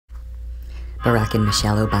Barack and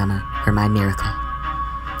Michelle Obama were my miracle.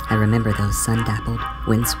 I remember those sun-dappled,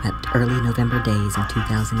 wind-swept early November days in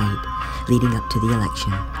 2008 leading up to the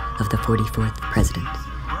election of the 44th President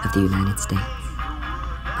of the United States.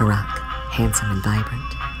 Barack, handsome and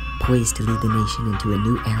vibrant, poised to lead the nation into a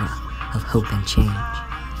new era of hope and change.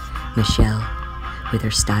 Michelle, with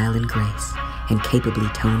her style and grace and capably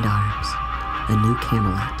toned arms, a new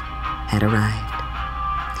Camelot had arrived.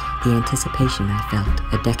 The anticipation I felt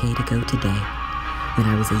a decade ago today, when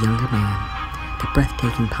I was a younger man, the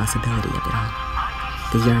breathtaking possibility of it all,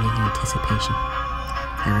 the yearning anticipation.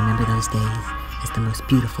 I remember those days as the most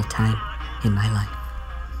beautiful time in my life.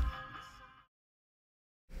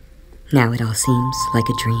 Now it all seems like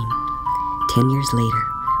a dream. 10 years later,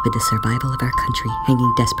 with the survival of our country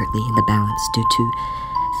hanging desperately in the balance due to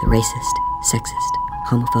the racist, sexist,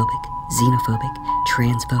 homophobic, xenophobic,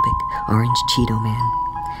 transphobic Orange Cheeto Man,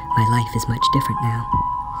 my life is much different now.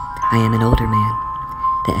 I am an older man.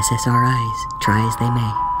 The SSRIs, try as they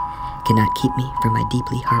may, cannot keep me from my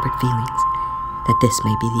deeply harbored feelings that this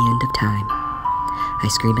may be the end of time. I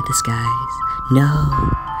scream at the skies, no,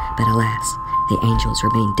 but alas, the angels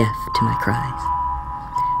remain deaf to my cries.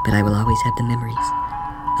 But I will always have the memories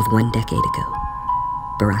of 1 decade ago.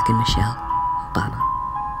 Barack and Michelle Obama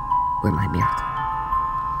were my miracle.